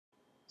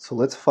So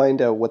let's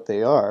find out what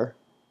they are,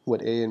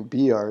 what A and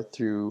B are,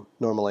 through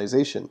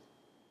normalization.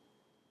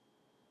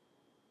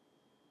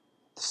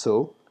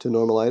 So to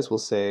normalize, we'll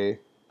say,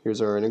 here's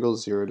our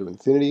integrals: 0 to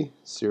infinity,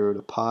 0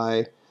 to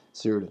pi,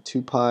 0 to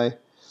 2 pi,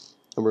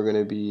 and we're going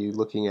to be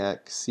looking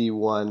at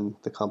C1,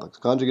 the complex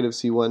conjugate of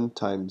C1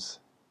 times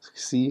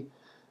C,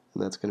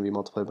 and that's going to be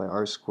multiplied by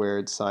r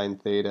squared sine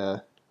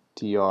theta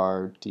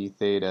dr d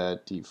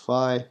theta d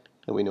phi,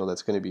 and we know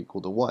that's going to be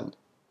equal to 1.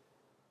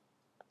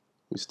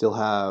 We still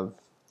have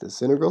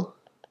this integral,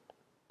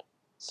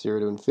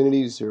 0 to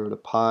infinity, 0 to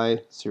pi,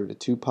 0 to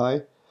 2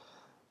 pi.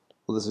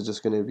 Well, this is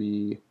just going to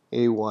be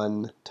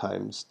a1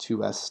 times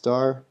 2s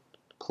star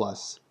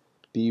plus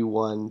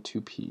b1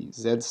 2p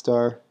z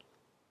star.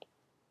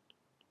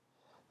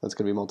 That's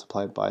going to be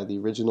multiplied by the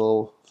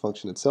original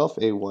function itself,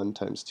 a1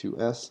 times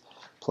 2s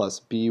plus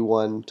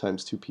b1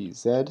 times 2p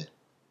z,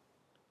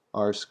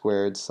 r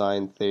squared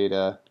sine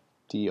theta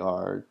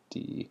dr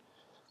d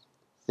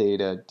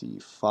theta d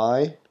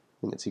phi,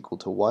 and it's equal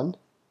to 1.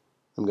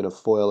 I'm going to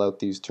FOIL out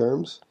these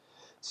terms.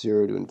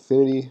 0 to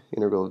infinity,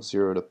 integral of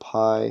 0 to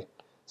pi,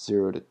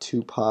 0 to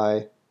 2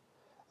 pi,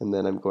 and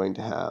then I'm going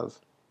to have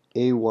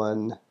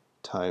a1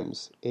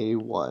 times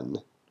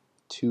a1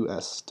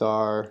 2s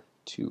star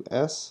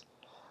 2s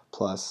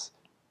plus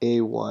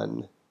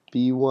a1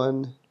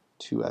 b1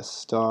 2s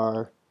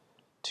star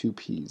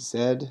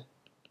 2pz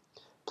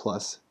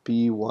plus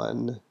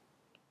b1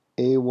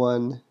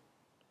 a1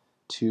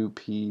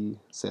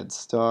 2pz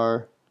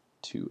star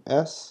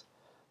 2s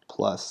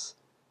plus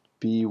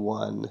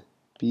b1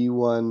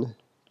 b1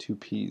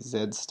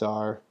 2pz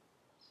star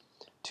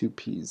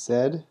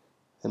 2pz,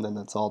 and then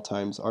that's all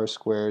times r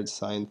squared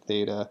sine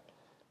theta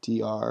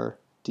dr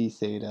d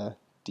theta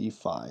d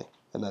phi,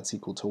 and that's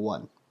equal to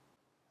 1.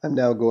 I'm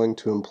now going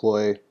to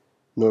employ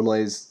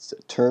normalized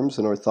terms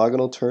and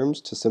orthogonal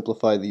terms to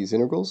simplify these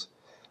integrals.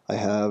 I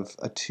have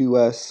a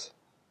 2s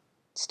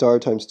star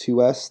times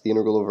 2s, the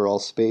integral over all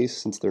space.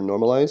 Since they're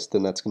normalized,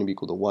 then that's going to be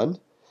equal to 1.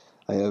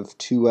 I have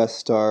 2s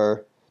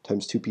star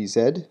times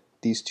 2pz.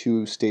 These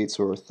two states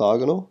are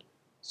orthogonal,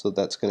 so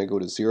that's going to go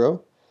to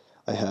 0.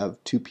 I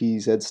have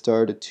 2pz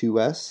star to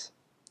 2s,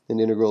 an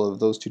integral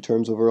of those two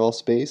terms over all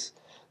space.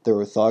 They're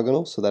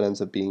orthogonal, so that ends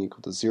up being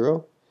equal to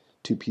 0.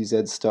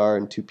 2pz star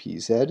and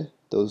 2pz,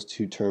 those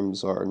two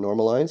terms are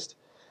normalized.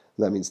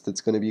 And that means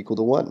that's going to be equal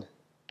to 1,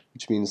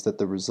 which means that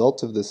the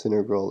result of this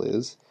integral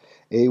is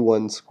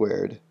a1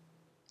 squared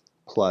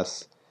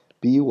plus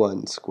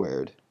b1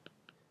 squared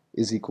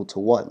is equal to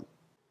 1.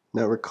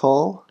 Now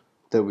recall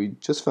that we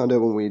just found out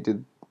when we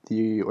did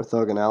the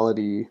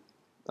orthogonality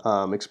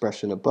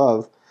expression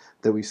above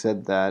that we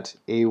said that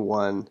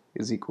a1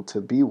 is equal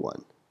to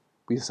b1.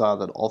 We saw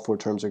that all four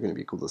terms are going to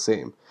be equal to the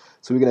same.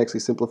 So we can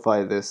actually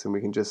simplify this, and we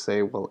can just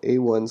say, well,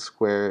 a1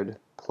 squared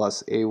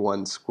plus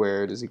a1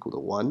 squared is equal to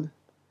 1,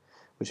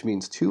 which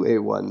means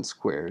 2a1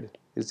 squared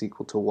is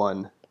equal to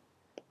 1,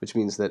 which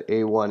means that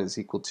a1 is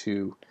equal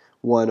to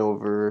 1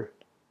 over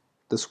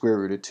the square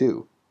root of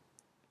 2.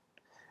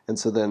 And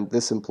so then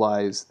this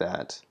implies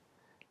that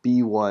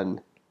b1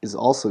 is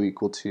also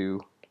equal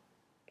to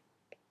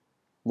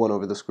 1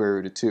 over the square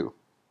root of 2.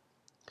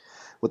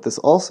 What this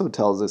also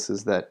tells us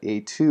is that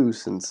a2,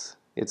 since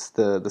it's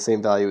the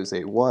same value as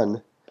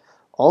a1,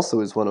 also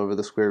is 1 over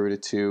the square root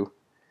of 2,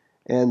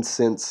 and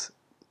since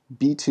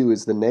b2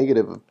 is the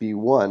negative of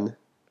b1,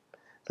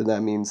 then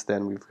that means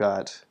then we've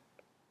got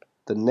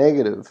the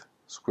negative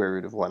square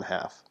root of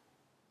 1/2.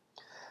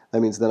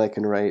 That means then I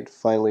can write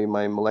finally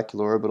my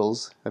molecular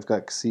orbitals. I've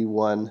got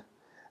C1 and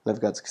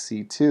I've got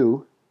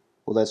C2.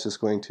 Well, that's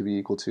just going to be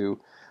equal to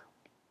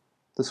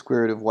the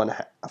square root of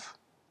 1/2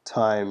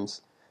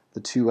 times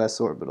the 2s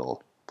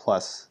orbital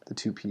plus the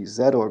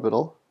 2pz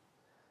orbital,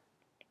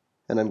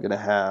 and I'm going to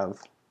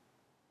have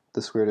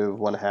the square root of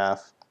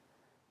 1/2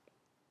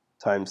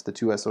 times the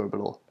 2s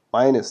orbital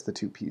minus the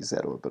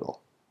 2pz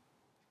orbital.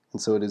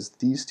 And so it is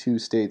these two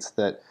states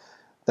that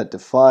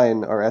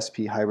define our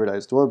sp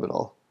hybridized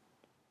orbital.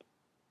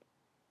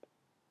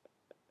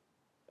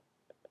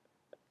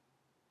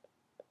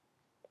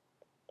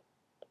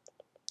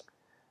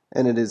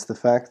 And it is the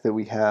fact that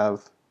we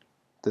have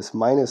this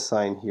minus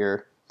sign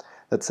here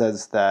that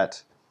says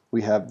that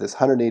we have this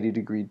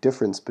 180-degree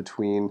difference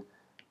between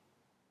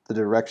the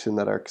direction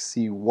that our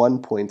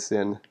C1 points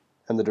in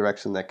and the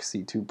direction that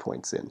C2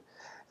 points in.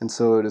 And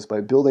so it is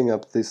by building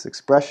up this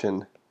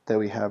expression that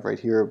we have right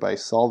here, by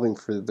solving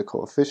for the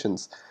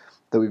coefficients,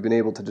 that we've been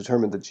able to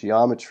determine the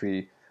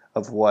geometry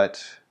of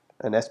what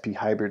an sp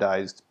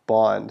hybridized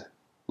bond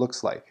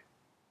looks like.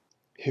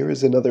 Here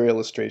is another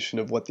illustration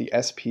of what the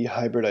sp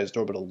hybridized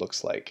orbital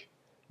looks like.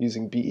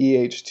 Using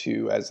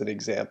BeH2 as an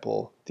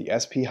example, the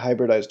sp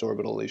hybridized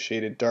orbital is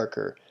shaded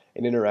darker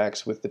and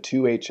interacts with the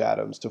two H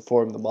atoms to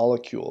form the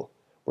molecule,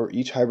 where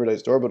each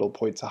hybridized orbital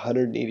points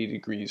 180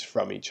 degrees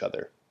from each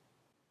other.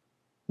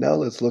 Now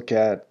let's look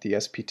at the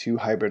sp2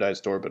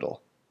 hybridized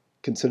orbital.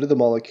 Consider the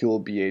molecule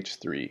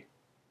BH3.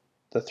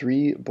 The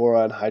three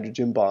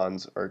boron-hydrogen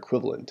bonds are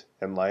equivalent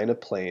and lie in a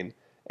plane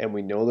and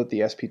we know that the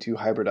sp2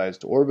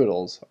 hybridized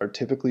orbitals are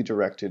typically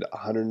directed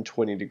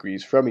 120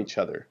 degrees from each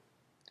other.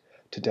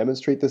 To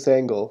demonstrate this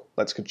angle,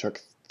 let's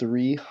construct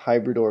 3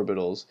 hybrid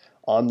orbitals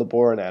on the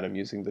boron atom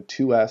using the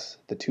 2s,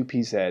 the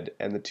 2pz,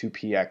 and the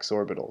 2px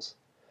orbitals.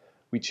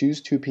 We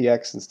choose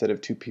 2px instead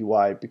of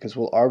 2py because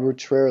we'll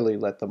arbitrarily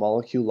let the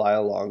molecule lie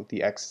along the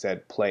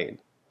xz plane.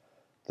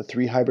 The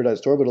 3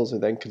 hybridized orbitals are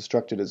then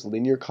constructed as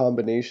linear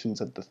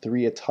combinations of the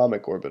 3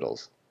 atomic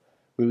orbitals.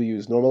 We will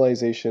use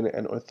normalization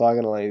and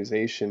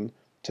orthogonalization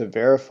to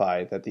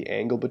verify that the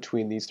angle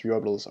between these 3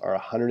 orbitals are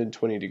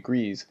 120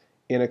 degrees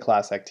in a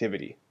class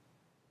activity.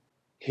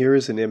 Here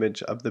is an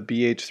image of the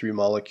BH3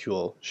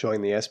 molecule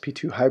showing the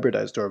sp2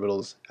 hybridized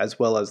orbitals as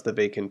well as the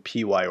vacant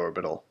py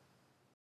orbital.